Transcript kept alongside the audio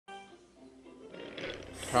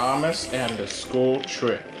Thomas and the school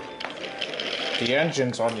trip. The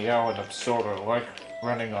engines on the Island of Soda like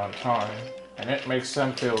running on time, and it makes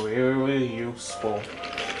them feel really useful.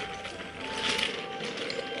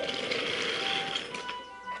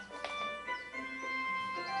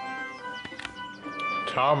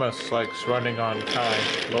 Thomas likes running on time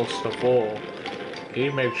most of all. He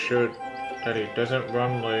makes sure that he doesn't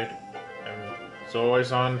run late and is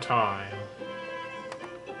always on time.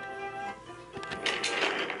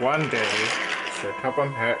 One day, Sir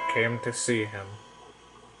Topham Hatt came to see him.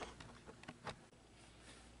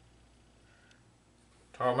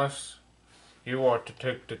 Thomas, you are to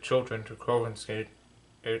take the children to Crovan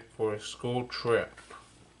for a school trip.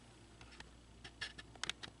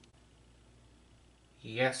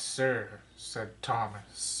 Yes, sir, said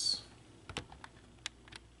Thomas.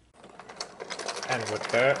 And with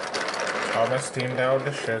that, Thomas steamed out of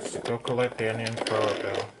the sheds to go collect Danny and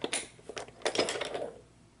Crovan.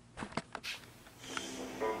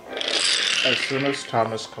 As soon as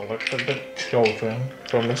Thomas collected the children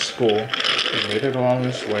from the school, he made it along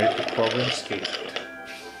his way to Crovan's gate.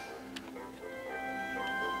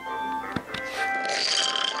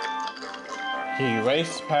 He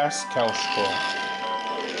raced past Kelstraw.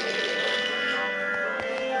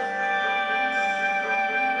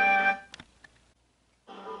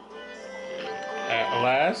 At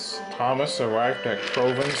last, Thomas arrived at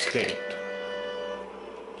Crovan's gate.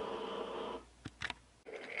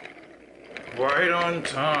 Right on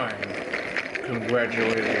time,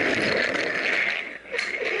 congratulated him.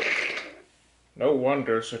 No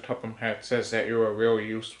wonder Sir Topham Hatt says that you're a real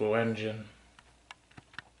useful engine.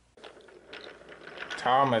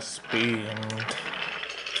 Thomas beamed.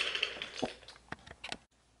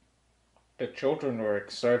 The children were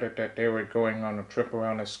excited that they were going on a trip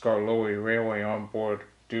around the Skarloey Railway on board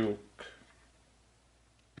Duke.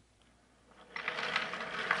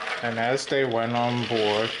 And as they went on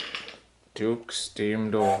board, Duke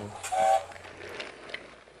steamed off.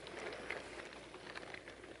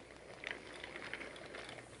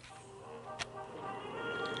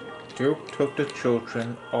 Duke took the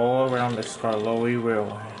children all around the Skarloey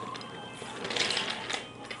Railway.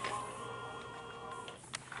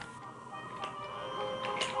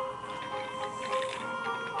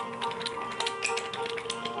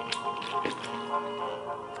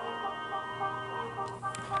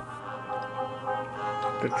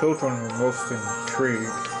 The children were most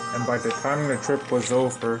intrigued, and by the time the trip was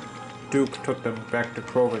over, Duke took them back to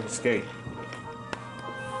Crovan's gate.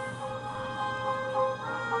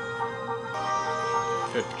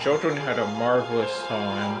 The children had a marvelous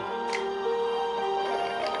time.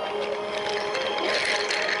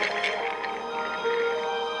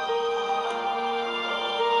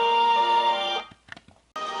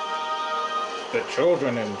 The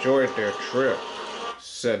children enjoyed their trip,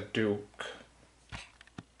 said Duke.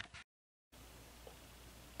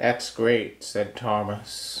 That's great, said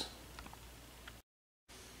Thomas.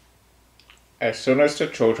 As soon as the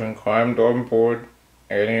children climbed on board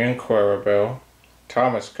Annie and Clarabelle,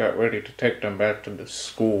 Thomas got ready to take them back to the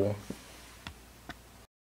school.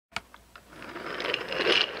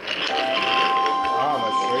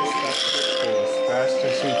 Thomas raced back to the school as fast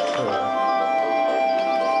as he could.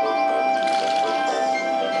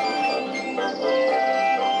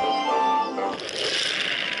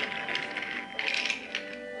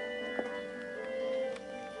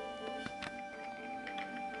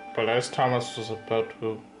 But as Thomas was about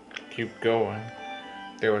to keep going,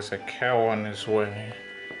 there was a cow on his way.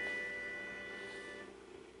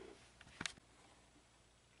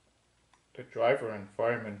 The driver and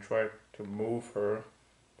fireman tried to move her,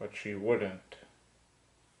 but she wouldn't.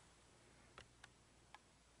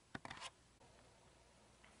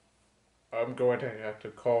 I'm going to have to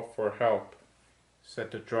call for help,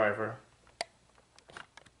 said the driver.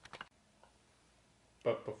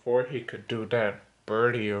 But before he could do that,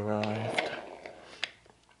 Bertie arrived.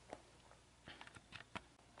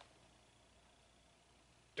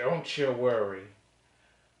 Don't you worry.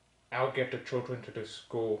 I'll get the children to the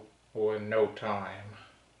school in no time.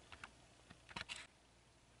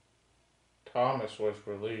 Thomas was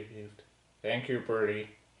relieved. Thank you,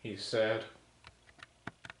 Bertie, he said.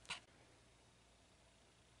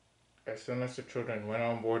 As soon as the children went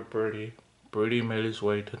on board Bertie, Bertie made his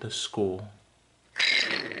way to the school.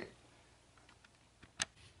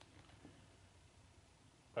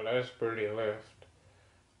 But as Bertie left,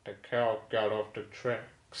 the cow got off the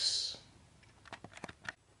tracks.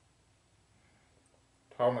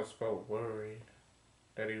 Thomas felt worried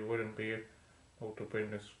that he wouldn't be able to bring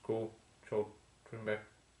the school children back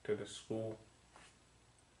to the school.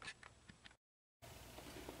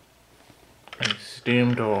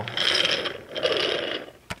 steamed off.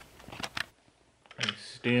 He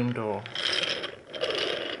steamed off.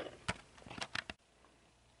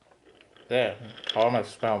 Then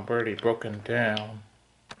Thomas found Bertie broken down.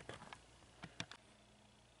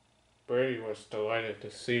 Bertie was delighted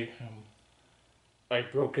to see him.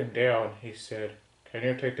 "I've broken down," he said. "Can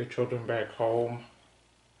you take the children back home?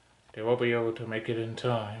 They won't be able to make it in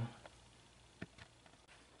time."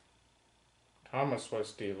 Thomas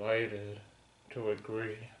was delighted to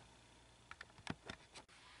agree.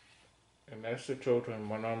 And as the children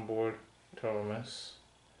went on board Thomas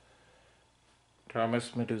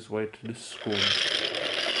made his way to the school.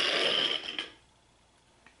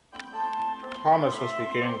 Thomas was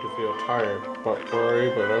beginning to feel tired, but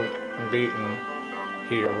worried but unbeaten.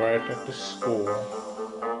 He arrived at the school.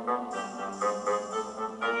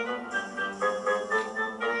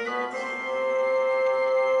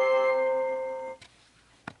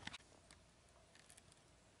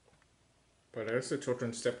 But as the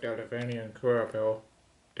children stepped out of Annie and Crovan,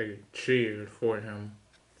 they cheered for him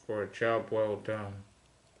for a job well done.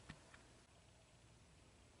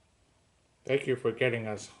 "Thank you for getting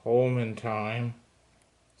us home in time,"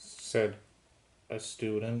 said a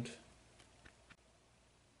student.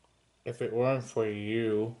 "If it weren't for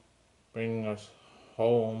you bringing us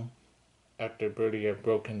home after Bertie had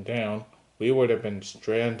broken down, we would have been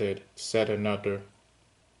stranded," said another.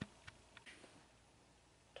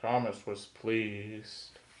 Thomas was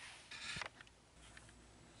pleased.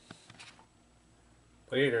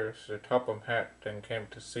 Later, Sir Topham Hatt then came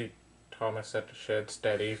to see Thomas at the sheds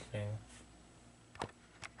that evening.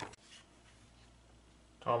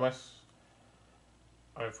 "Thomas,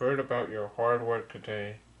 I've heard about your hard work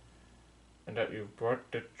today, and that you've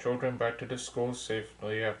brought the children back to the school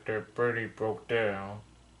safely after Bertie broke down.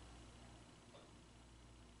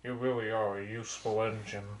 You really are a useful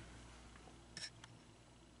engine."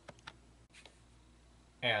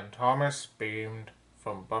 And Thomas beamed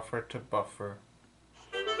from buffer to buffer.